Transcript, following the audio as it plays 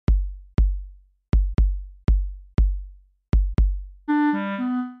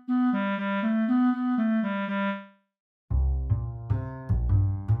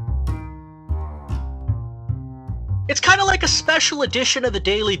kind of like a special edition of the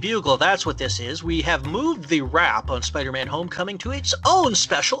Daily Bugle. That's what this is. We have moved the wrap on Spider-Man Homecoming to its own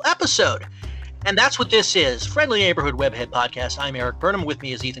special episode. And that's what this is. Friendly Neighborhood Webhead Podcast. I'm Erik Burnham. With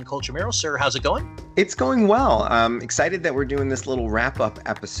me is Ethan Colchamiro. Sir, how's it going? It's going well. I'm excited that we're doing this little wrap-up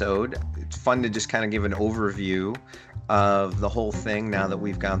episode. It's fun to just kind of give an overview of the whole thing now that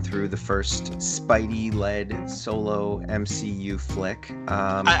we've gone through the first Spidey-led solo MCU flick.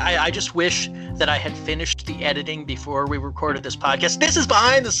 I just wish that I had finished the editing before we recorded this podcast. This is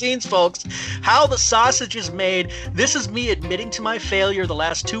behind the scenes, folks. How the sausage is made. This is me admitting to my failure the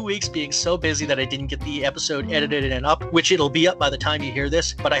last 2 weeks, being so busy that I didn't get the episode edited and up, which it'll be up by the time you hear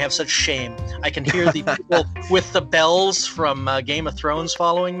this, but I have such shame. I can hear the people with the bells from Game of Thrones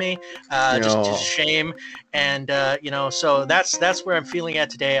following me. Just shame. And, so that's where I'm feeling at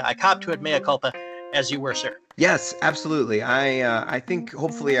today. I cop to it, mea culpa, as you were, sir. Yes, absolutely. I think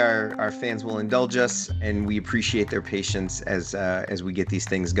hopefully our fans will indulge us, and we appreciate their patience as we get these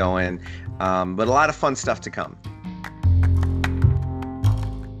things going. But a lot of fun stuff to come.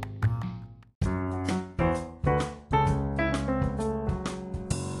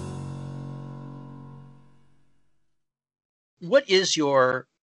 What is your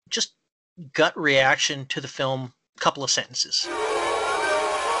just gut reaction to the film? Couple of sentences.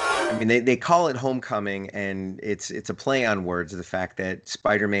 I mean, they call it Homecoming, and it's a play on words. The fact that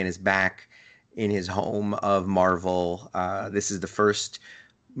Spider-Man is back in his home of Marvel. This is the first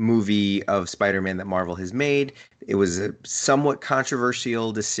movie of Spider-Man that Marvel has made. It was a somewhat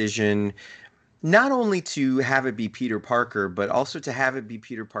controversial decision, not only to have it be Peter Parker, but also to have it be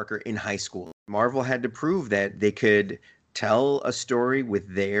Peter Parker in high school. Marvel had to prove that they could tell a story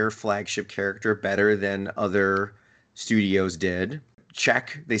with their flagship character better than other studios did.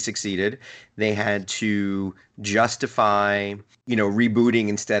 Check, they succeeded. They had to justify, rebooting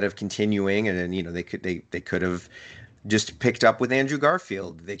instead of continuing, and then they could have just picked up with Andrew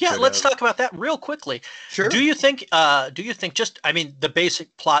Garfield. Let's talk about that real quickly. Sure. Do you think the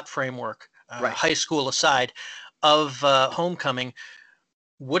basic plot framework, right, high school aside, of Homecoming,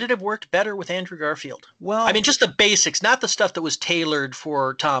 would it have worked better with Andrew Garfield? Well, I mean, just the basics, not the stuff that was tailored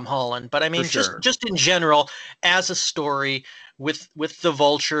for Tom Holland, but I mean, sure, just in general, as a story with the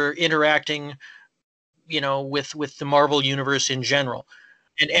Vulture interacting, with the Marvel universe in general,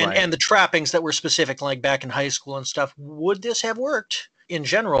 and the trappings that were specific, like back in high school and stuff. Would this have worked in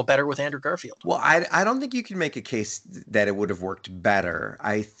general better with Andrew Garfield? Well, I don't think you can make a case that it would have worked better.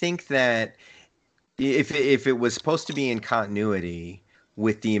 I think that if it was supposed to be in continuity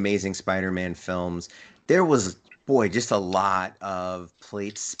with the Amazing Spider-Man films, there was, just a lot of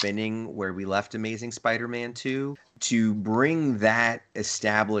plates spinning where we left Amazing Spider-Man 2. To bring that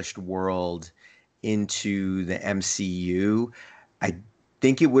established world into the MCU, I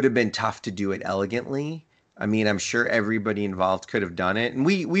think it would have been tough to do it elegantly. I mean, I'm sure everybody involved could have done it. And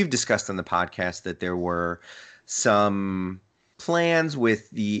we've discussed on the podcast that there were some plans with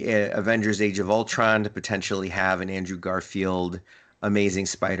the Avengers Age of Ultron to potentially have an Andrew Garfield Amazing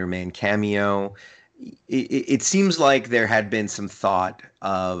Spider-Man cameo. It seems like there had been some thought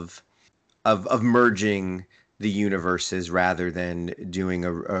of merging the universes rather than doing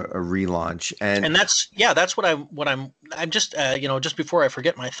a relaunch, and that's what I'm just just before I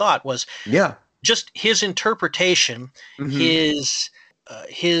forget my thought was just his interpretation, his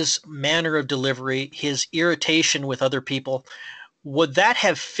manner of delivery, his irritation with other people. Would that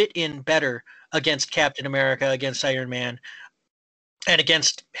have fit in better against Captain America, against Iron Man, and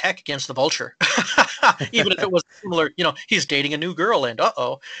against the Vulture? Even if it was similar, he's dating a new girl, and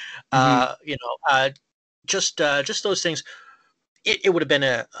just those things. It would have been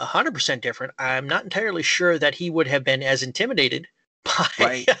 100% different. I'm not entirely sure that he would have been as intimidated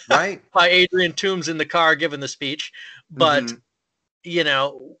by by Adrian Toomes in the car giving the speech. But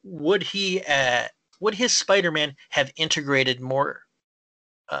would his Spider-Man have integrated more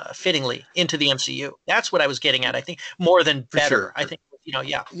fittingly into the MCU? That's what I was getting at. I think more than better. Sure. I think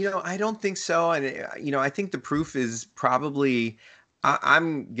I don't think so, and I think the proof is probably.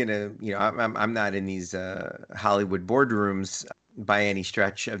 I'm not in these Hollywood boardrooms by any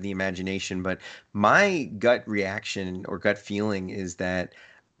stretch of the imagination, but my gut reaction or gut feeling is that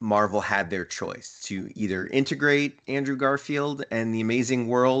Marvel had their choice to either integrate Andrew Garfield and the Amazing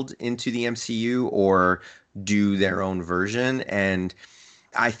World into the MCU or do their own version. And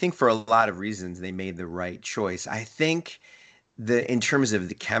I think for a lot of reasons, they made the right choice. I think in terms of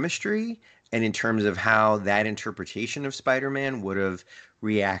the chemistry and in terms of how that interpretation of Spider-Man would have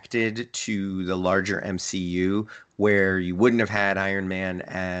reacted to the larger MCU, where you wouldn't have had Iron Man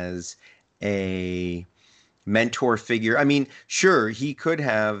as a mentor figure. I mean, sure, he could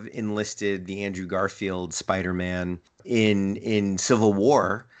have enlisted the Andrew Garfield Spider-Man in Civil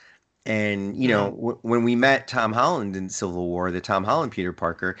War. And, you know, when we met Tom Holland in Civil War, the Tom Holland Peter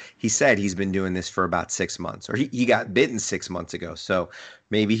Parker, he said he's been doing this for about 6 months, or he got bitten 6 months ago. So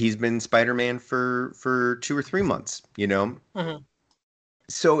maybe he's been Spider-Man for 2 or 3 months, you know? Mm-hmm.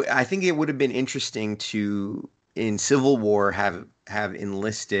 So I think it would have been interesting to, in Civil War, have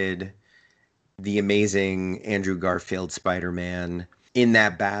enlisted the amazing Andrew Garfield Spider-Man in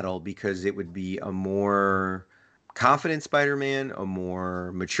that battle, because it would be a more confident Spider-Man, a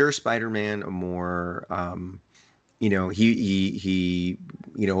more mature Spider-Man, a more you know, he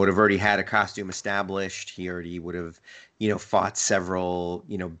you know, would have already had a costume established. He already would have, you know, fought several,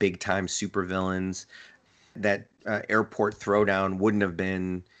 you know, big time supervillains. That airport throwdown wouldn't have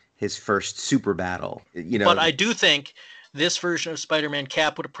been his first super battle, you But know. I do think this version of Spider-Man,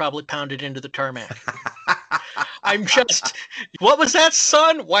 Cap would have probably pounded into the tarmac. I'm just, what was that,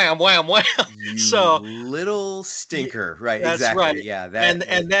 son? Wham, wham, wham. You So little stinker, right? that's right. Exactly. Yeah,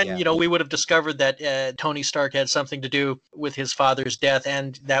 And then, yeah. you know, we would have discovered that Tony Stark had something to do with his father's death,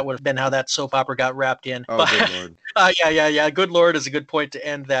 and that would have been how that soap opera got wrapped in. Oh, But good Lord. yeah. Good Lord is a good point to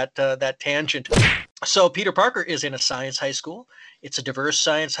end that tangent. So Peter Parker is in a science high school. It's a diverse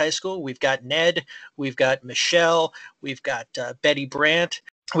science high school. We've got Ned, we've got Michelle, we've got Betty Brant.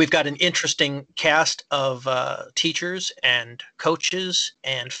 We've got an interesting cast of teachers and coaches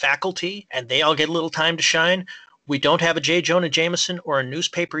and faculty, and they all get a little time to shine. We don't have a J. Jonah Jameson or a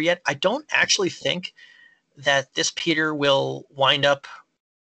newspaper yet. I don't actually think that this Peter will wind up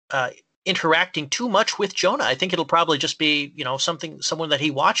interacting too much with Jonah. I think it'll probably just be, you know, someone that he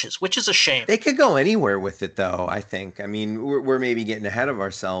watches, which is a shame. They could go anywhere with it, though, I think. I mean, we're maybe getting ahead of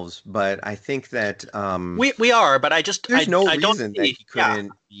ourselves, but I think that we are, but there's no I don't reason that he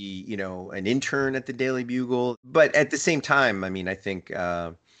couldn't be, you know, an intern at the Daily Bugle. But at the same time, I mean, I think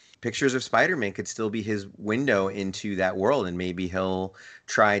Pictures of Spider-Man could still be his window into that world, and maybe he'll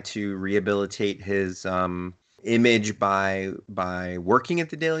try to rehabilitate his image by working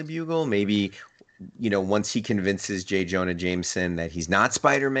at the Daily Bugle. Maybe, you know, once he convinces J. Jonah Jameson that he's not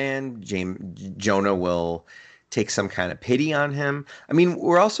Spider-Man, Jonah will take some kind of pity on him. I mean,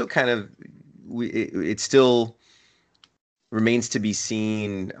 we're also kind of it still remains to be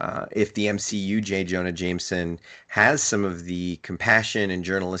seen if the MCU J. Jonah Jameson has some of the compassion and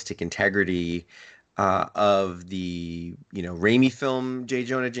journalistic integrity of the, you know, Raimi film J.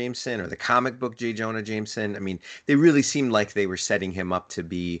 Jonah Jameson or the comic book J. Jonah Jameson. I mean, they really seemed like they were setting him up to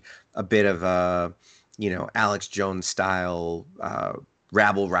be a bit of a, you know, Alex Jones style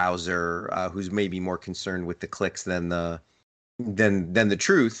rabble rouser who's maybe more concerned with the clicks than the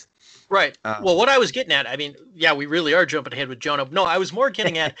truth. Right. Well, what I was getting at, I mean, yeah, we really are jumping ahead with Jonah. No, I was more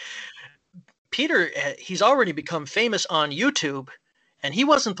getting at Peter. He's already become famous on YouTube, and he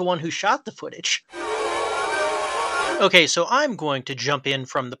wasn't the one who shot the footage. Okay, so I'm going to jump in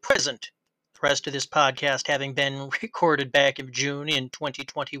from the present. The rest of this podcast having been recorded back in June in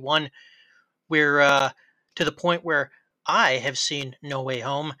 2021, we're to the point where I have seen No Way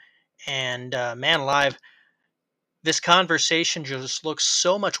Home, and man alive, this conversation just looks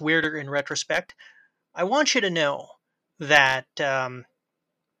so much weirder in retrospect. I want you to know that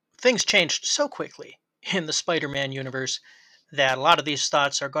things changed so quickly in the Spider-Man universe that a lot of these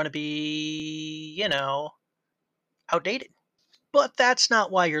thoughts are going to be, you know, outdated. But that's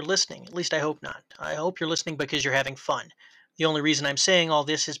not why you're listening. At least I hope not. I hope you're listening because you're having fun. The only reason I'm saying all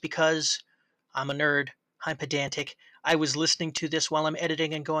this is because I'm a nerd. I'm pedantic. I was listening to this while I'm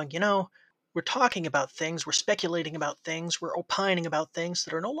editing and going, you know, we're talking about things, we're speculating about things, we're opining about things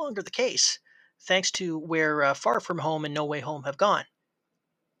that are no longer the case, thanks to where Far From Home and No Way Home have gone.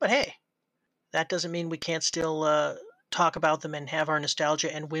 But hey, that doesn't mean we can't still talk about them and have our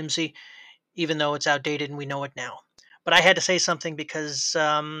nostalgia and whimsy, even though it's outdated and we know it now. But I had to say something because,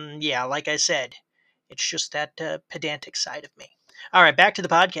 yeah, like I said, it's just that pedantic side of me. All right, back to the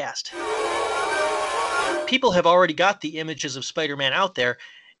podcast. People have already got the images of Spider-Man out there.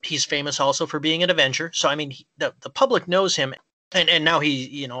 He's famous also for being an Avenger. So, I mean, the public knows him. And now he,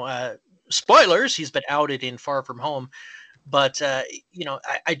 you know, spoilers, he's been outed in Far From Home. But, you know,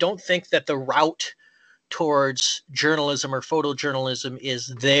 I don't think that the route towards journalism or photojournalism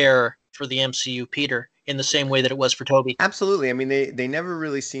is there for the MCU Peter in the same way that it was for Toby. Absolutely. I mean, they never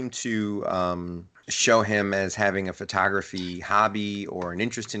really seem to show him as having a photography hobby or an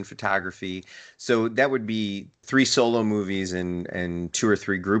interest in photography. So that would be 3 solo movies and 2 or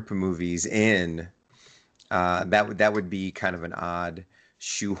 3 group movies in. That would be kind of an odd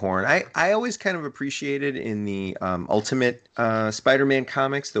shoehorn. I always kind of appreciated in the Ultimate Spider-Man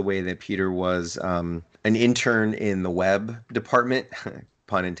comics the way that Peter was an intern in the web department.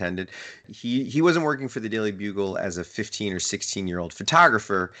 pun intended. He wasn't working for the Daily Bugle as a 15 or 16-year-old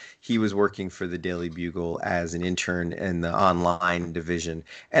photographer. He was working for the Daily Bugle as an intern in the online division.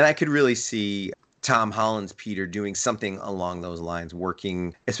 And I could really see Tom Holland's Peter doing something along those lines,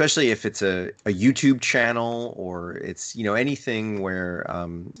 working, especially if it's a YouTube channel or it's, anything where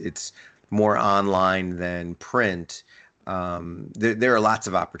it's more online than print. There are lots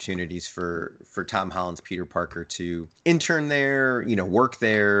of opportunities for Tom Holland's Peter Parker to intern there, work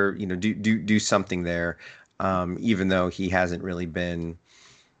there, do something there, even though he hasn't really been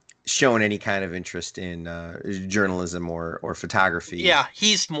shown any kind of interest in journalism or photography. Yeah,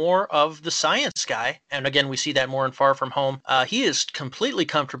 he's more of the science guy. And again, we see that more in Far From Home. He is completely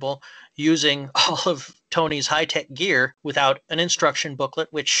comfortable using all of Tony's high-tech gear without an instruction booklet,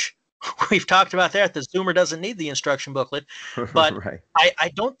 which we've talked about that. The Zoomer doesn't need the instruction booklet. But right.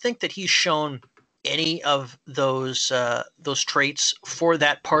 I don't think that he's shown any of those traits for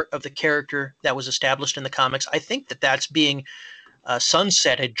that part of the character that was established in the comics. I think that that's being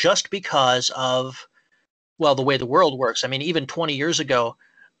sunsetted just because of, well, the way the world works. I mean, even 20 years ago,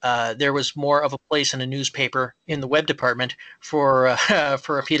 there was more of a place in a newspaper in the web department for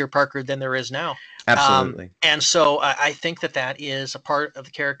a Peter Parker than there is now. Absolutely. And so I think that is a part of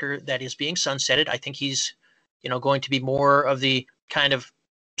the character that is being sunsetted. I think he's, going to be more of the kind of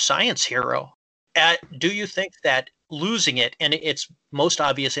science hero. Do you think that losing it, and it's most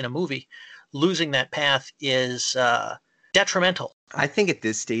obvious in a movie, losing that path is detrimental? I think at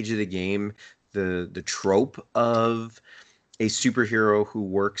this stage of the game, the trope of a superhero who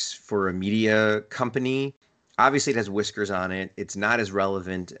works for a media company, obviously it has whiskers on it. It's not as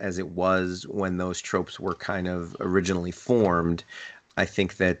relevant as it was when those tropes were kind of originally formed. I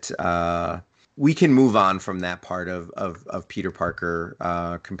think that we can move on from that part of Peter Parker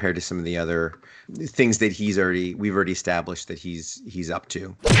compared to some of the other things that we've already established that he's up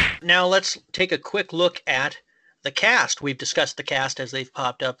to. Now let's take a quick look at the cast. We've discussed the cast as they've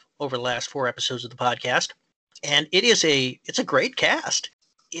popped up over the last 4 episodes of the podcast, and it's a great cast.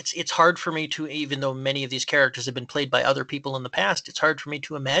 It's hard for me to, even though many of these characters have been played by other people in the past, it's hard for me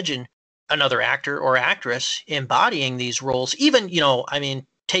to imagine another actor or actress embodying these roles. Even,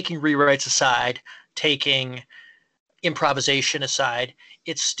 taking rewrites aside, taking improvisation aside,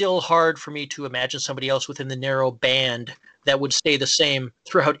 it's still hard for me to imagine somebody else within the narrow band that would stay the same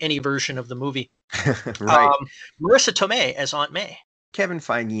throughout any version of the movie. Right. Marissa Tomei as Aunt May. Kevin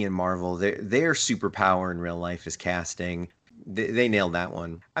Feige and Marvel, their superpower in real life is casting. They nailed that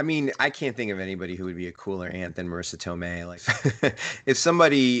one. I mean, I can't think of anybody who would be a cooler aunt than Marissa Tomei. Like, if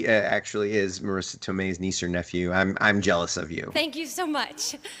somebody actually is Marissa Tomei's niece or nephew, I'm jealous of you. Thank you so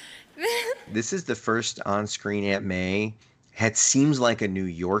much. This is the first on-screen Aunt May that seems like a New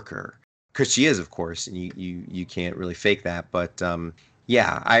Yorker, because she is, of course, and you can't really fake that. But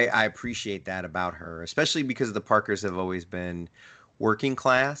yeah, I appreciate that about her, especially because the Parkers have always been working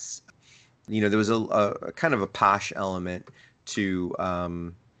class. There was a kind of a posh element to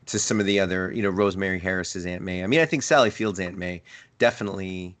some of the other, Rosemary Harris's Aunt May. I mean, I think Sally Field's Aunt May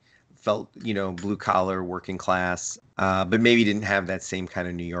definitely felt, blue collar, working class, but maybe didn't have that same kind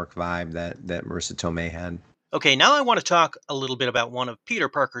of New York vibe that Marissa Tomei had. Okay, now I want to talk a little bit about one of Peter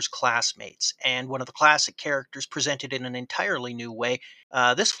Parker's classmates and one of the classic characters presented in an entirely new way.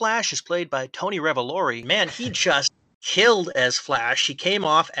 This Flash is played by Tony Revolori. Man, he just killed as Flash. He came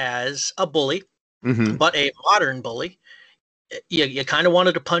off as a bully, but a modern bully. You kind of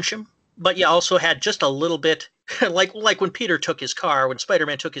wanted to punch him, but you also had just a little bit, like when Peter took his car, when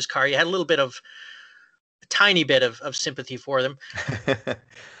Spider-Man took his car, you had a tiny bit of sympathy for them.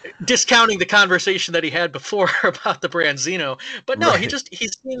 Discounting the conversation that he had before about the Branzino. But no,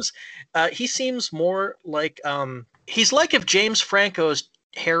 Right. he seems more like, he's like if James Franco's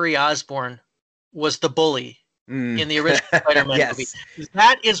Harry Osborn was the bully in the original Spider-Man Yes. movie.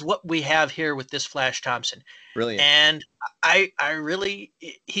 That is what we have here with this Flash Thompson. Brilliant. And I really,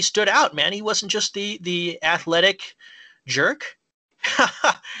 he stood out, man. He wasn't just the athletic jerk.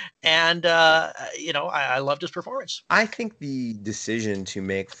 And I loved his performance. I think the decision to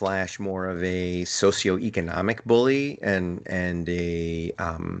make Flash more of a socioeconomic bully and a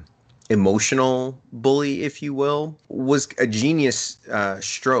emotional bully, if you will, was a genius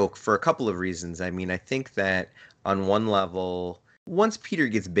stroke for a couple of reasons. I mean, I think that on one level, once Peter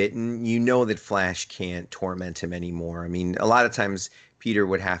gets bitten, that Flash can't torment him anymore. I mean, a lot of times Peter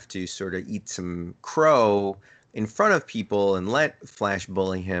would have to sort of eat some crow in front of people and let Flash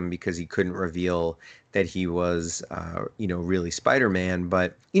bully him because he couldn't reveal that he was, really Spider-Man.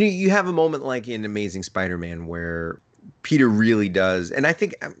 But, you have a moment like in Amazing Spider-Man where Peter really does, and I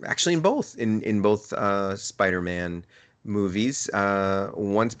think actually in both Spider-Man movies,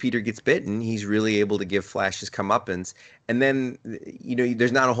 once Peter gets bitten, he's really able to give Flash his comeuppance. And then,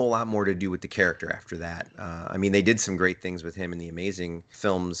 there's not a whole lot more to do with the character after that. I mean, they did some great things with him in the Amazing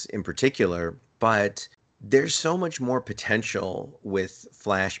films in particular, but there's so much more potential with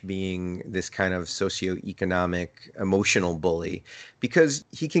Flash being this kind of socioeconomic, emotional bully because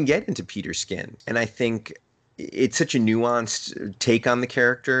he can get into Peter's skin. And I think it's such a nuanced take on the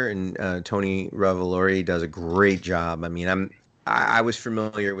character, and Tony Revolori does a great job. I mean, I was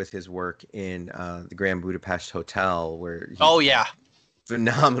familiar with his work in the Grand Budapest Hotel, where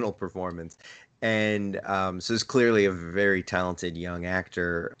phenomenal performance, and so it's clearly a very talented young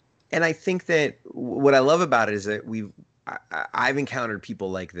actor. And I think that what I love about it is that I've encountered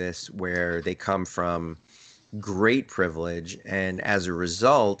people like this where they come from great privilege, and as a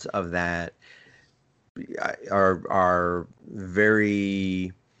result of that, are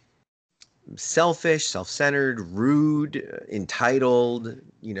very selfish, self-centered, rude, entitled,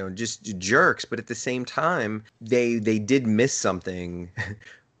 just jerks. But at the same time, they did miss something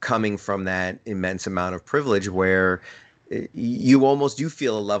coming from that immense amount of privilege where you almost do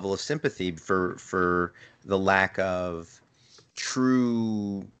feel a level of sympathy for the lack of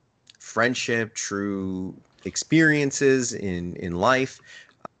true friendship, true experiences in life.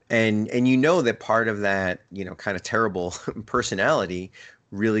 And that part of that, kind of terrible personality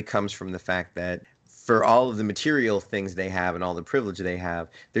really comes from the fact that for all of the material things they have and all the privilege they have,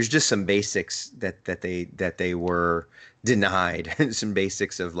 there's just some basics that they were denied, some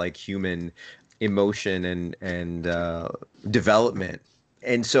basics of like human emotion and development.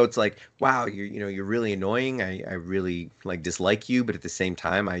 And so it's like, wow, you're really annoying. I really dislike you, but at the same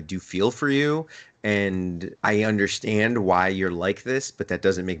time, I do feel for you. And I understand why you're like this, but that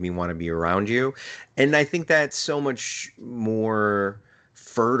doesn't make me want to be around you. And I think that's so much more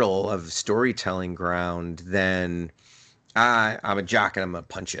fertile of storytelling ground than I'm a jock and I'm going to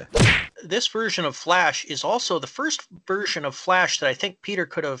punch you. This version of Flash is also the first version of Flash that I think Peter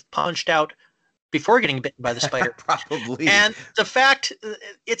could have punched out before getting bitten by the spider. Probably. And the fact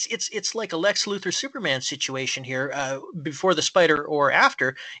it's like a Lex Luthor Superman situation here, before the spider or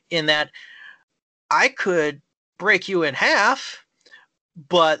after, in that I could break you in half,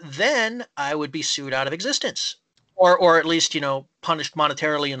 but then I would be sued out of existence, or at least punished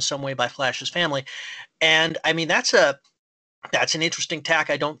monetarily in some way by Flash's family. And I mean that's an interesting tack.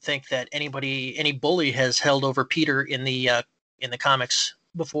 I don't think that any bully has held over Peter in the comics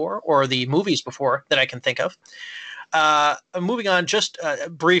before, or the movies before, that I can think of. Moving on, just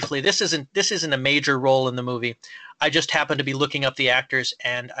briefly, this isn't a major role in the movie. I just happened to be looking up the actors,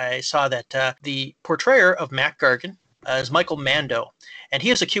 and I saw that the portrayer of Mac Gargan is Michael Mando, and he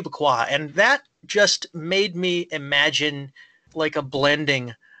is a Quebecois, and that just made me imagine like a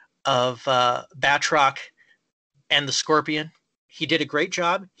blending of Batroc and the Scorpion. He did a great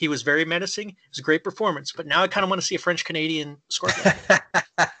job. He was very menacing. It was a great performance. But now I kind of want to see a French-Canadian Scorpion.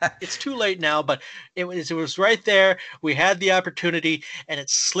 It's too late now, but it was right there. We had the opportunity, and it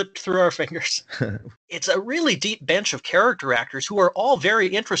slipped through our fingers. It's a really deep bench of character actors who are all very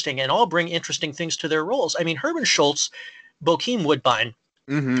interesting and all bring interesting things to their roles. I mean, Herman Schultz, Bokeem Woodbine,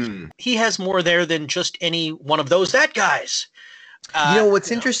 he has more there than just any one of those that guys.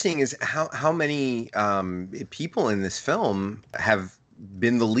 What's interesting is how many people in this film have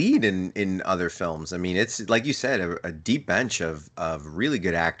been the lead in other films. I mean, it's like you said, a deep bench of really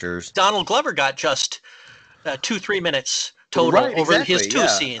good actors. Donald Glover got just 2-3 minutes total over his two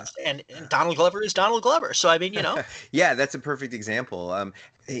scenes, and Donald Glover is Donald Glover. So I mean, yeah, that's a perfect example.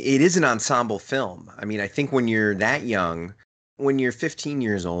 It is an ensemble film. I mean, I think when you're that young, when you're 15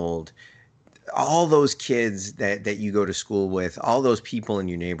 years old, all those kids that you go to school with, all those people in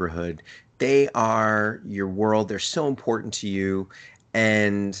your neighborhood, they are your world. They're so important to you.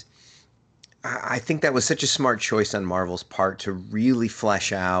 And I think that was such a smart choice on Marvel's part to really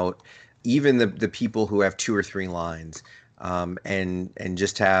flesh out even the people who have 2 or 3 lines, and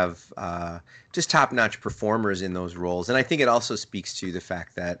just have just top-notch performers in those roles. And I think it also speaks to the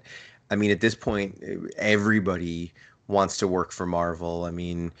fact that, I mean, at this point, everybody wants to work for Marvel. I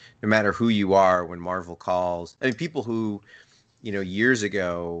mean, no matter who you are, when Marvel calls, I mean, people who, years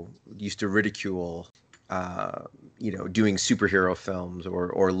ago used to ridicule, doing superhero films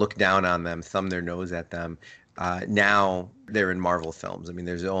or look down on them, thumb their nose at them. Now they're in Marvel films. I mean,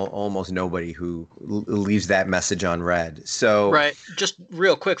 there's almost nobody who leaves that message unread. So right. Just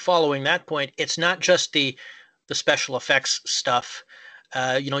real quick, following that point, it's not just the special effects stuff.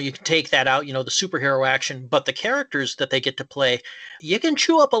 You can take that out, the superhero action, but the characters that they get to play, you can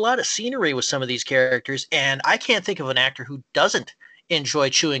chew up a lot of scenery with some of these characters. And I can't think of an actor who doesn't enjoy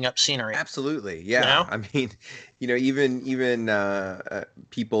chewing up scenery. Absolutely, yeah. You know? I mean, even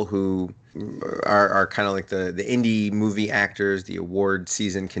people who are kind of like the indie movie actors, the award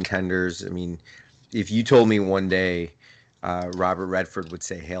season contenders. I mean, if you told me one day Robert Redford would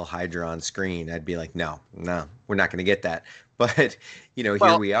say "Hail Hydra" on screen, I'd be like, no, we're not going to get that. But here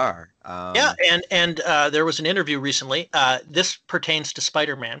Well, we are. yeah, and there was an interview recently. This pertains to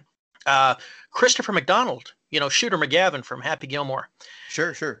Spider-Man. Christopher McDonald, Shooter McGavin from Happy Gilmore.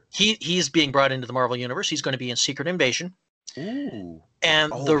 Sure. He's being brought into the Marvel Universe. He's going to be in Secret Invasion. Ooh.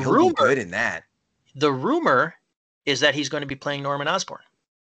 And Oh, he'll be good in that. The rumor is that he's going to be playing Norman Osborn.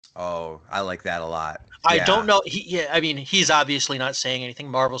 Oh, I like that a lot. I don't know. He's obviously not saying anything.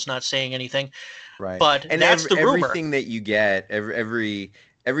 Marvel's not saying anything. Right. But And that's the rumor. Everything that you get, every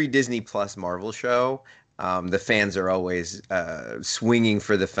Disney Plus Marvel show, the fans are always swinging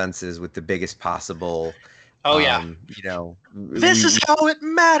for the fences with the biggest possible. Oh yeah. This is how it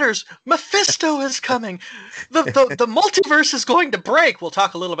matters. Mephisto is coming. The multiverse is going to break. We'll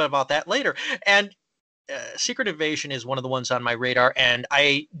talk a little bit about that later. And Secret Invasion is one of the ones on my radar, and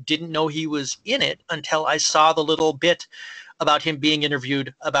I didn't know he was in it until I saw the little bit about him being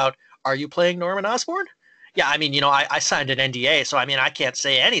interviewed about, are you playing Norman Osborn? Yeah, I mean, I signed an NDA, so I mean, I can't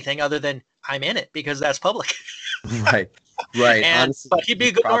say anything other than I'm in it because that's public. Right. Honestly, but he'd be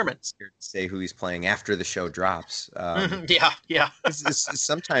a good Norman. Scared to say who he's playing after the show drops. Yeah.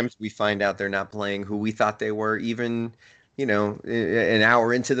 Sometimes we find out they're not playing who we thought they were, even an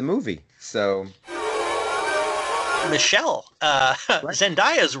hour into the movie. So Michelle, right.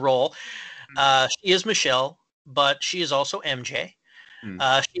 Zendaya's role, she is Michelle, but she is also MJ.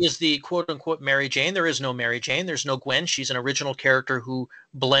 She is the quote-unquote Mary Jane. There is no Mary Jane. There's no Gwen. She's an original character who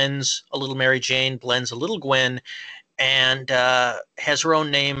blends a little Mary Jane, blends a little Gwen, and has her own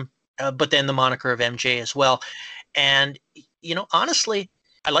name, but then the moniker of MJ as well. And, honestly,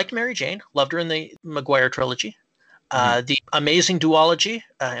 I liked Mary Jane. Loved her in the Maguire trilogy. The Amazing Duology,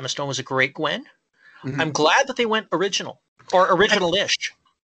 Emma Stone was a great Gwen. I'm glad that they went original or original-ish.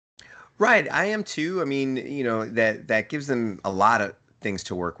 Right, I am too. I mean, that gives them a lot of things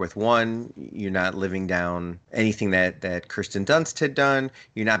to work with. One, you're not living down anything that Kirsten Dunst had done.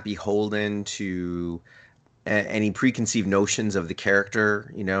 You're not beholden to any preconceived notions of the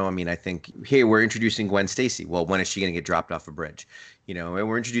character. I mean, I think, hey, we're introducing Gwen Stacy. Well, when is she going to get dropped off a bridge? And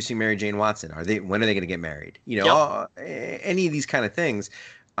we're introducing Mary Jane Watson. When are they going to get married? Any of these kind of things.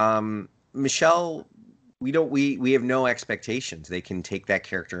 Michelle, we have no expectations. They can take that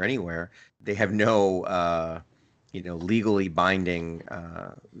character anywhere. They have no legally binding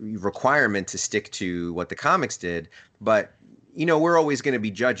requirement to stick to what the comics did, but we're always going to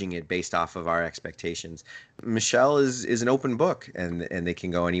be judging it based off of our expectations. Michelle is an open book, and they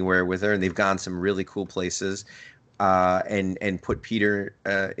can go anywhere with her, and they've gone some really cool places, and put Peter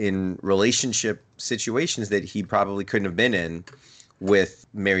in relationship situations that he probably couldn't have been in with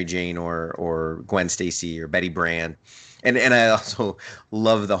Mary Jane or Gwen Stacy or Betty Brant. And I also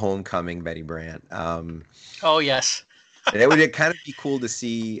love the Homecoming Betty Brant. Oh, yes. It would kind of be cool to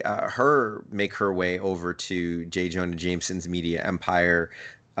see her make her way over to J. Jonah Jameson's media empire,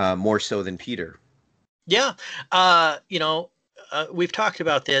 more so than Peter. Yeah. We've talked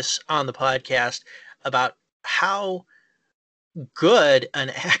about this on the podcast about how good an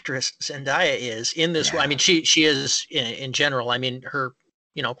actress Zendaya is in this. Yeah. I mean, she is in general. I mean, her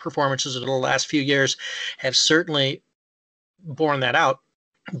performances over the last few years have certainly borne that out.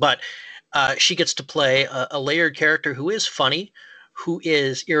 But she gets to play a layered character who is funny, who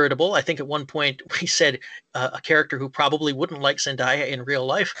is irritable. I think at one point we said a character who probably wouldn't like Zendaya in real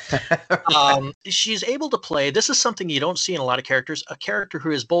life. She's able to play, this is something you don't see in a lot of characters, a character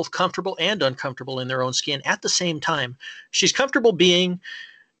who is both comfortable and uncomfortable in their own skin at the same time. She's comfortable being,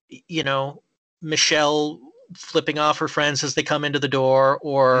 Michelle flipping off her friends as they come into the door,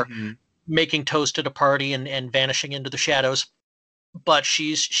 or making toast at a party and vanishing into the shadows. But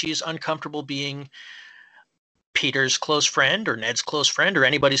she's uncomfortable being Peter's close friend or Ned's close friend or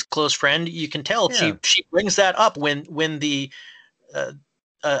anybody's close friend. You can tell she brings that up when the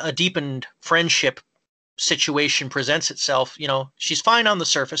a deepened friendship situation presents itself. She's fine on the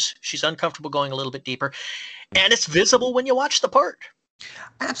surface. She's uncomfortable going a little bit deeper, and it's visible when you watch the part.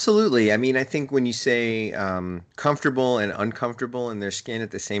 Absolutely. I mean, I think when you say comfortable and uncomfortable in their skin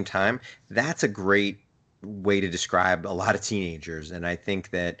at the same time, that's a great way to describe a lot of teenagers. And I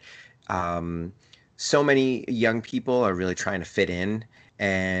think that so many young people are really trying to fit in.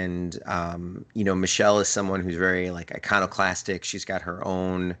 And, Michelle is someone who's very iconoclastic. She's got her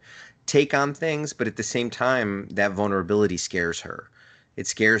own take on things, but at the same time, that vulnerability scares her. it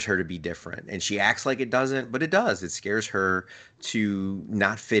scares her to be different, and she acts like it doesn't, but it does. It scares her to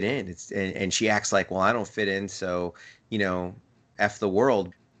not fit in. And she acts like, well, I don't fit in, so F the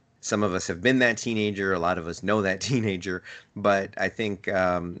world. Some of us have been that teenager. A lot of us know that teenager. But I think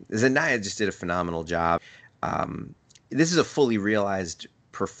Zendaya just did a phenomenal job. This is a fully realized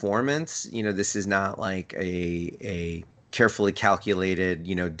performance. This is not like a carefully calculated,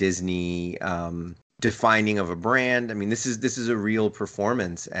 Disney defining of a brand. I mean, this is a real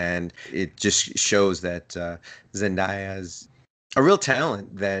performance, and it just shows that Zendaya is a real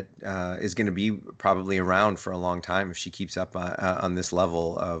talent that is going to be probably around for a long time if she keeps up on this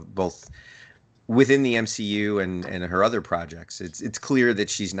level of both within the MCU and her other projects. It's clear that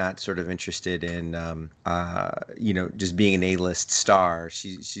she's not sort of interested in just being an A-list star.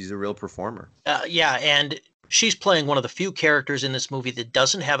 She's a real performer. Yeah, and she's playing one of the few characters in this movie that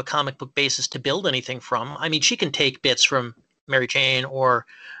doesn't have a comic book basis to build anything from. I mean, she can take bits from Mary Jane or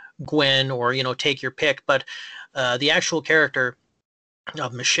Gwen or take your pick, but the actual character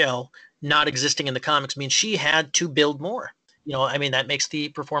of Michelle not existing in the comics means she had to build more. I mean, that makes the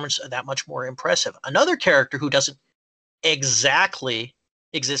performance that much more impressive. Another character who doesn't exactly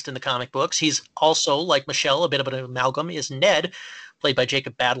exist in the comic books, he's also, like Michelle, a bit of an amalgam, is Ned, played by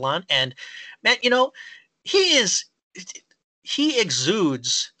Jacob Batalon. And man, he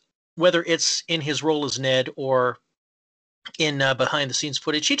exudes, whether it's in his role as Ned or in behind the scenes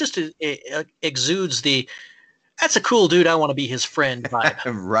footage, he just exudes that's a cool dude, I want to be his friend vibe.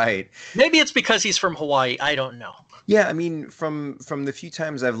 Right. Maybe it's because he's from Hawaii. I don't know. Yeah, I mean, from the few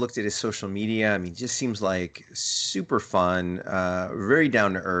times I've looked at his social media, I mean, just seems like super fun, very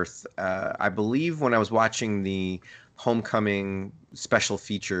down to earth. I believe when I was watching the Homecoming special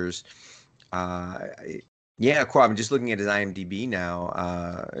features, yeah, cool. I'm just looking at his IMDb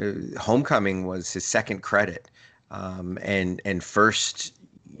now. Homecoming was his second credit, and first,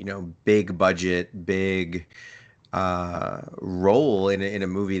 big budget, big role in a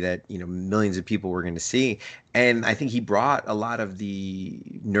movie that millions of people were going to see. And I think he brought a lot of the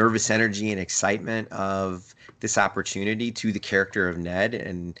nervous energy and excitement of this opportunity to the character of Ned,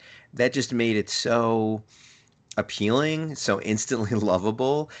 and that just made it so appealing, so instantly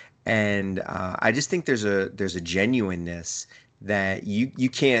lovable. And I just think there's a genuineness that you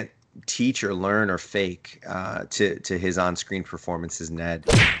can't teach or learn or fake to his on-screen performance as Ned.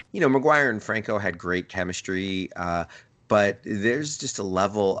 Maguire and Franco had great chemistry, but there's just a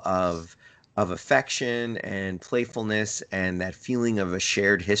level of affection and playfulness and that feeling of a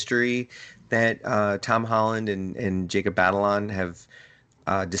shared history that Tom Holland and Jacob Batalon have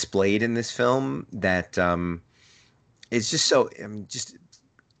displayed in this film that it's just so just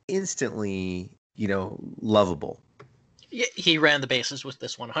instantly lovable. He ran the bases with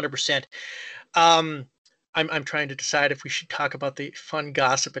this one 100%. I'm trying to decide if we should talk about the fun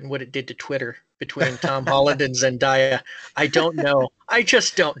gossip and what it did to Twitter between Tom Holland and Zendaya. I don't know. I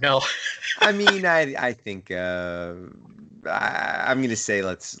just don't know. I mean, I think I'm going to say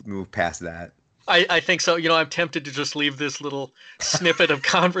let's move past that. I think so. I'm tempted to just leave this little snippet of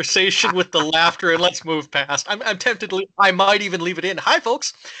conversation with the laughter and let's move past. I'm tempted to I might even leave it in. Hi,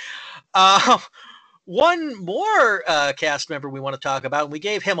 folks. One more cast member we want to talk about, and we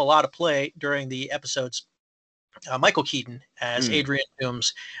gave him a lot of play during the episodes. Michael Keaton as Adrian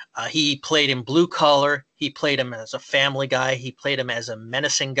Toomes. He played in Blue Collar. He played him as a family guy. He played him as a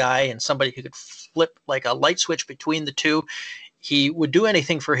menacing guy and somebody who could flip like a light switch between the two. He would do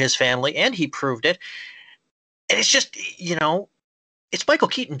anything for his family, and he proved it. And it's just, it's Michael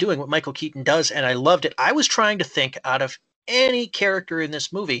Keaton doing what Michael Keaton does, and I loved it. I was trying to think out of any character in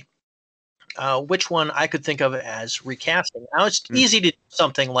this movie, which one I could think of as recasting. Now, it's easy to do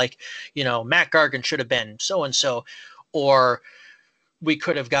something like, Matt Gargan should have been so-and-so, or we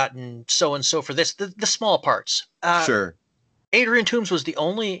could have gotten so-and-so for this, the small parts. Sure. Adrian Toomes was the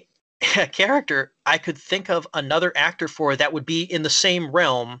only character I could think of another actor for that would be in the same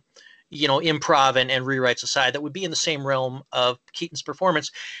realm, improv and rewrites aside, that would be in the same realm of Keaton's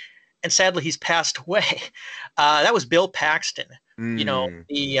performance. And sadly, he's passed away. That was Bill Paxton,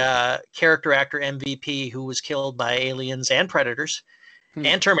 the character actor MVP who was killed by aliens and predators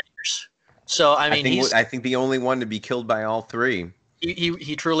and Terminators. So, I think the only one to be killed by all three.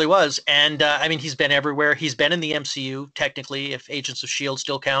 He truly was. And he's been everywhere. He's been in the MCU, technically, if Agents of S.H.I.E.L.D.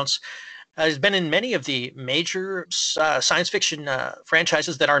 still counts. He's been in many of the major science fiction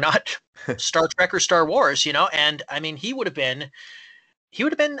franchises that are not Star Trek or Star Wars, and he would have been,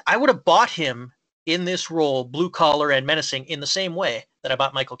 I would have bought him in this role, blue collar and menacing, in the same way that I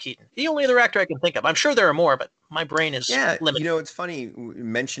bought Michael Keaton. The only other actor I can think of. I'm sure there are more, but my brain is limited. It's funny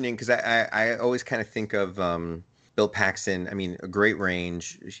mentioning, because I always kind of think of Bill Bill Paxton, I mean, a great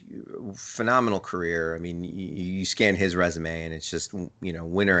range, phenomenal career. I mean, you scan his resume and it's just,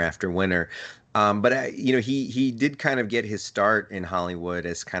 winner after winner. But he did kind of get his start in Hollywood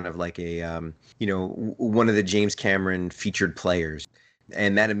as kind of like a, one of the James Cameron featured players.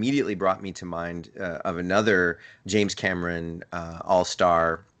 And that immediately brought me to mind of another James Cameron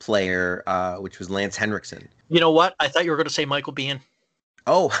all-star player, which was Lance Henriksen. You know what? I thought you were going to say Michael Biehn.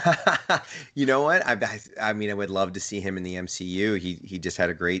 Oh, you know what? I mean, I would love to see him in the MCU. He just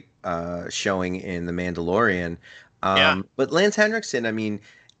had a great showing in The Mandalorian. Yeah. But Lance Henriksen, I mean,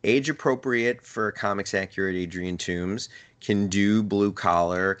 age appropriate for comics accurate Adrian Toomes, can do blue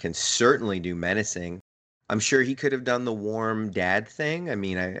collar, can certainly do menacing. I'm sure he could have done the warm dad thing. I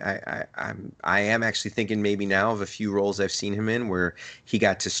mean, I am actually thinking maybe now of a few roles I've seen him in where he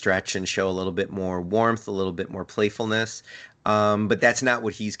got to stretch and show a little bit more warmth, a little bit more playfulness. But that's not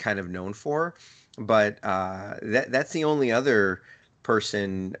what he's kind of known for. But that's the only other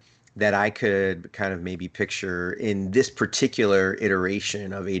person that I could kind of maybe picture in this particular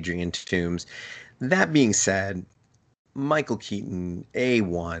iteration of Adrian Toomes. That being said, Michael Keaton,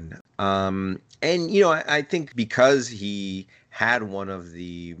 A1. And, I think because he had one of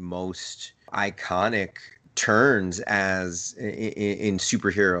the most iconic turns as in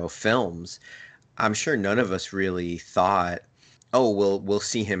superhero films, I'm sure none of us really thought, oh, we'll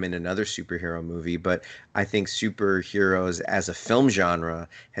see him in another superhero movie. But I think superheroes as a film genre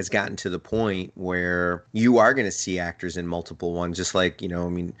has gotten to the point where you are going to see actors in multiple ones. Just like, I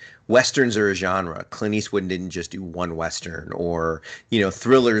mean, Westerns are a genre. Clint Eastwood didn't just do one Western, or,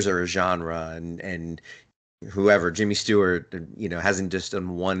 thrillers are a genre, and whoever, Jimmy Stewart, hasn't just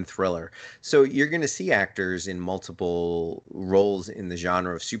done one thriller. So you're going to see actors in multiple roles in the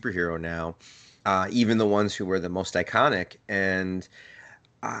genre of superhero now. Even the ones who were the most iconic. And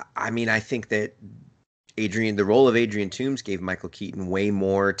I mean, I think that the role of Adrian Toomes gave Michael Keaton way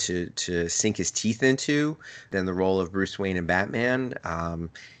more to sink his teeth into than the role of Bruce Wayne in Batman.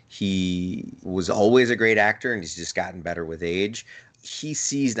 He was always a great actor, and he's just gotten better with age. He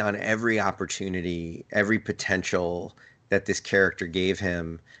seized on every opportunity, every potential that this character gave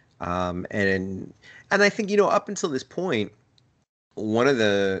him. And I think, up until this point, one of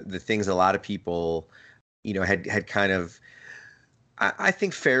the things a lot of people, had kind of, I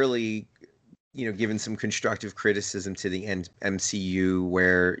think fairly, given some constructive criticism to the MCU,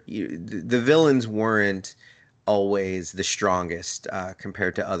 where the villains weren't always the strongest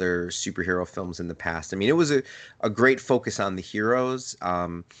compared to other superhero films in the past. I mean, it was a great focus on the heroes,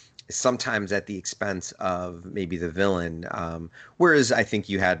 sometimes at the expense of maybe the villain. Whereas I think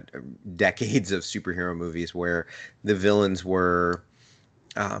you had decades of superhero movies where the villains were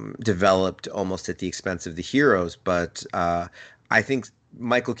developed almost at the expense of the heroes. But I think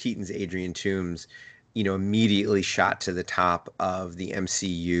Michael Keaton's Adrian Toomes, immediately shot to the top of the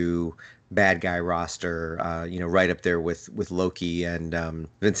MCU bad guy roster, right up there with Loki and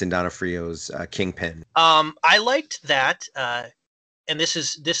Vincent D'Onofrio's Kingpin. I liked that. And this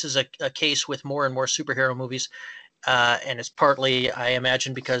is a case with more and more superhero movies. And it's partly, I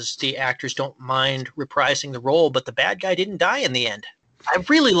imagine, because the actors don't mind reprising the role, but the bad guy didn't die in the end. I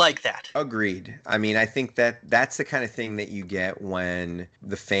really like that. Agreed. I mean, I think that's the kind of thing that you get when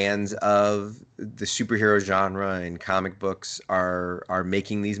the fans of the superhero genre and comic books are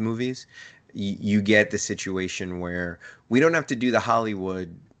making these movies. You get the situation where we don't have to do the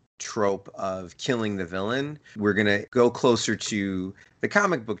Hollywood trope of killing the villain. We're going to go closer to the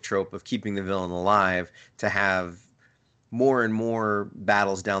comic book trope of keeping the villain alive to have more and more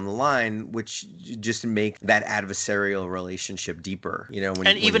battles down the line, which just make that adversarial relationship deeper.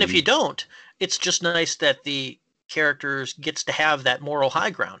 Even if you don't, it's just nice that the characters gets to have that moral high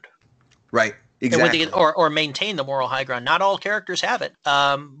ground. Right. Exactly. Or maintain the moral high ground. Not all characters have it,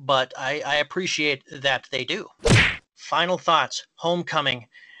 but I appreciate that they do. Final thoughts. Homecoming.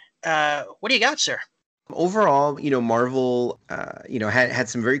 What do you got, sir? Overall, Marvel, had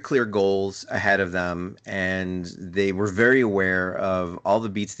some very clear goals ahead of them, and they were very aware of all the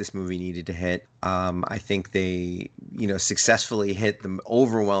beats this movie needed to hit. I think they, successfully hit the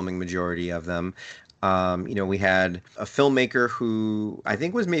overwhelming majority of them. We had a filmmaker who I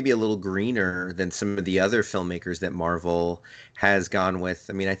think was maybe a little greener than some of the other filmmakers that Marvel has gone with.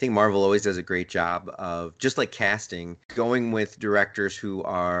 I mean, I think Marvel always does a great job of, just like casting, going with directors who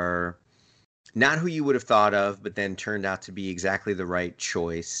are not who you would have thought of, but then turned out to be exactly the right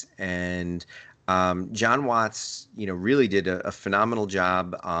choice. And John Watts, really did a phenomenal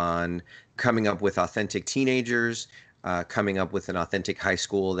job on coming up with authentic teenagers, coming up with an authentic high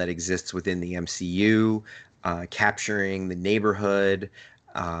school that exists within the MCU, capturing the neighborhood,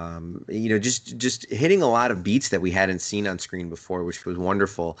 Just hitting a lot of beats that we hadn't seen on screen before, which was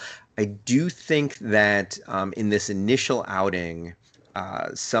wonderful. I do think that in this initial outing,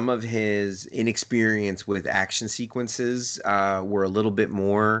 some of his inexperience with action sequences were a little bit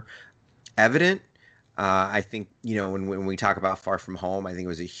more evident. I think, when we talk about Far From Home, I think it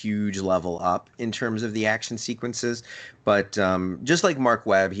was a huge level up in terms of the action sequences. But just like Mark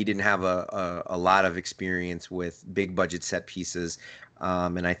Webb, he didn't have a lot of experience with big budget set pieces.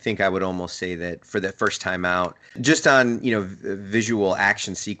 And I think I would almost say that for the first time out, just on, visual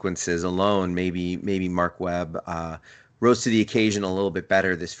action sequences alone, maybe Mark Webb rose to the occasion a little bit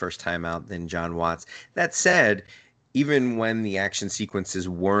better this first time out than John Watts. That said, even when the action sequences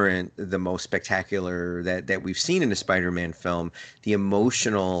weren't the most spectacular that we've seen in a Spider-Man film, the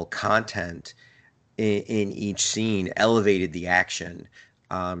emotional content in each scene elevated the action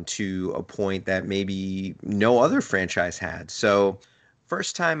to a point that maybe no other franchise had. So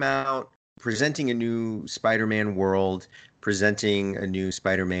first time out, presenting a new Spider-Man world, presenting a new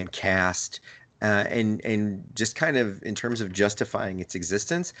Spider-Man cast, and just kind of in terms of justifying its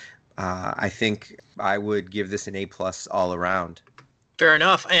existence, I think I would give this an A+ all around. Fair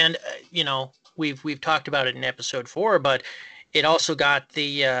enough. And we've talked about it in episode 4, but it also got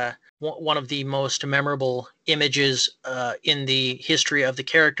the one of the most memorable images in the history of the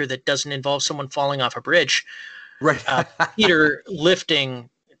character that doesn't involve someone falling off a bridge. Right. Peter lifting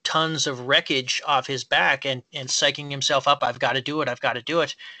tons of wreckage off his back and psyching himself up. I've got to do it. I've got to do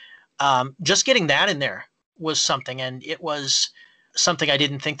it. Just getting that in there was something, and it was something I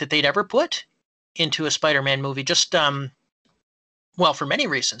didn't think that they'd ever put into a Spider-Man movie. Just for many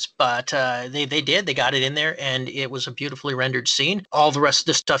reasons, but they did. They got it in there, and it was a beautifully rendered scene. All the rest of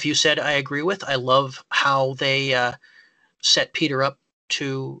the stuff you said, I agree with. I love how they set Peter up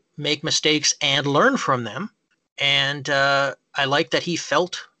to make mistakes and learn from them. And I like that he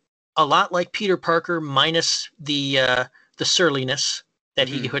felt a lot like Peter Parker, minus the surliness that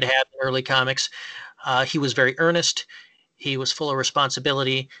he would have in early comics. He was very earnest. He was full of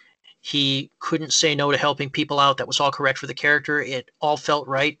responsibility. He couldn't say no to helping people out. That was all correct for the character. It all felt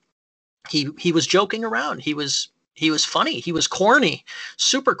right. He was joking around. He was funny. He was corny,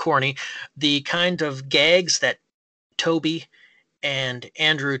 super corny. The kind of gags that Toby and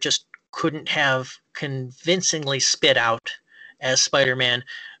Andrew just couldn't have convincingly spit out as Spider-Man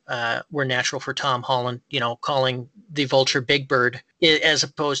were natural for Tom Holland, calling the Vulture Big Bird, as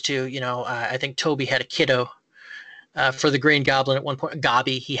opposed to, I think Toby had a kiddo for the Green Goblin at one point,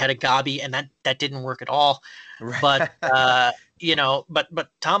 Gobby. He had a Gobby, and that didn't work at all. Right. But but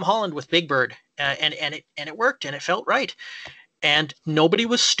Tom Holland with Big Bird, and it worked, and it felt right. And nobody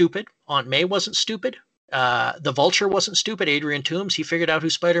was stupid. Aunt May wasn't stupid. The Vulture wasn't stupid. Adrian Toomes, he figured out who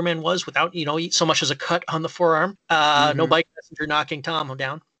Spider-Man was without so much as a cut on the forearm. No bike messenger knocking Tom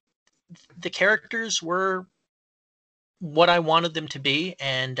down. The characters were what I wanted them to be,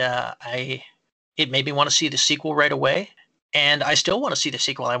 and it made me want to see the sequel right away. And I still want to see the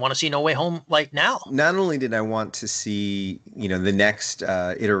sequel. I want to see No Way Home like now. Not only did I want to see, the next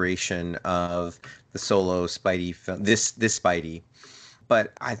iteration of the solo Spidey film, this Spidey,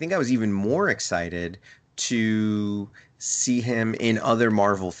 but I think I was even more excited to see him in other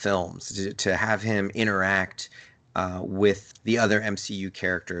Marvel films, to have him interact with the other MCU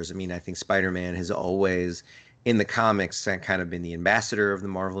characters. I mean, I think Spider-Man has always, in the comics, kind of been the ambassador of the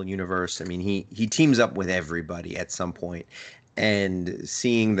Marvel Universe. I mean, he teams up with everybody at some point, and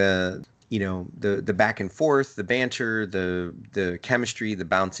seeing the back and forth, the banter, the chemistry, the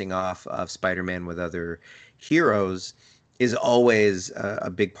bouncing off of Spider-Man with other heroes is always a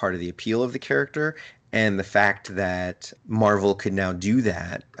big part of the appeal of the character. And the fact that Marvel could now do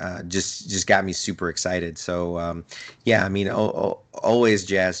that just got me super excited. So, I mean, always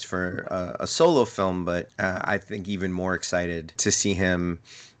jazzed for a solo film, but I think even more excited to see him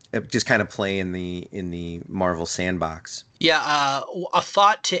just kind of play in the Marvel sandbox. Yeah, a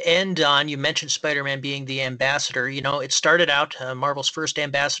thought to end on. You mentioned Spider-Man being the ambassador. It started out Marvel's first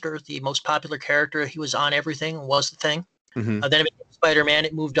ambassador, the most popular character. He was on everything, was the thing. Then it became Spider-Man.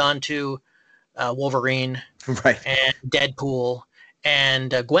 It moved on to Wolverine, right, and Deadpool,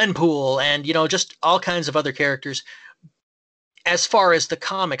 and Gwenpool, and just all kinds of other characters as far as the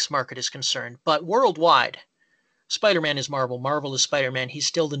comics market is concerned. But worldwide, Spider-Man is Marvel. Marvel is Spider-Man. He's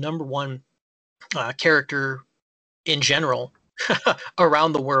still the number one character in general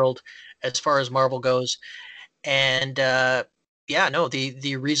around the world as far as Marvel goes. And the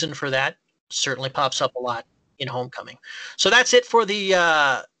reason for that certainly pops up a lot in Homecoming. So that's it for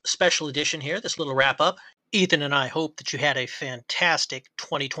the special edition here, this little wrap up. Ethan and I hope that you had a fantastic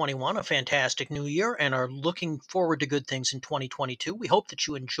 2021, a fantastic new year, and are looking forward to good things in 2022. We hope that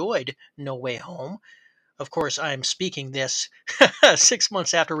you enjoyed No Way Home. Of course, I'm speaking this 6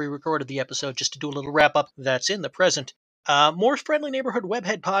 months after we recorded the episode, just to do a little wrap up that's in the present. More Friendly Neighborhood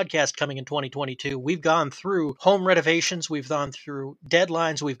Webhead podcast coming in 2022. We've gone through home renovations, we've gone through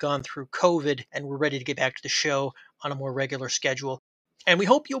deadlines, we've gone through COVID, and we're ready to get back to the show on a more regular schedule. And we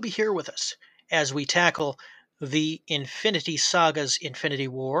hope you'll be here with us as we tackle the Infinity Saga's Infinity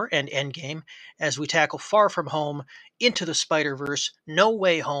War and Endgame, as we tackle Far From Home, Into the Spider-Verse, No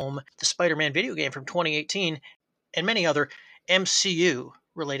Way Home, the Spider-Man video game from 2018, and many other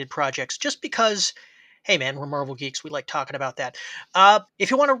MCU-related projects, just because, hey man, we're Marvel geeks. We like talking about that. If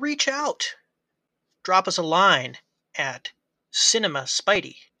you want to reach out, drop us a line at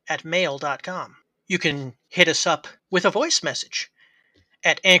cinemaspidey@mail.com. You can hit us up with a voice message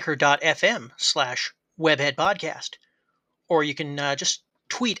at anchor.fm/webheadpodcast. Or you can just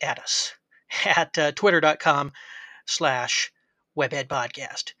tweet at us at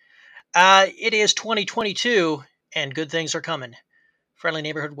twitter.com/webheadpodcast. It is 2022, and good things are coming. Friendly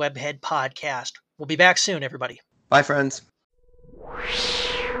Neighborhood Webhead Podcast. We'll be back soon, everybody. Bye, friends.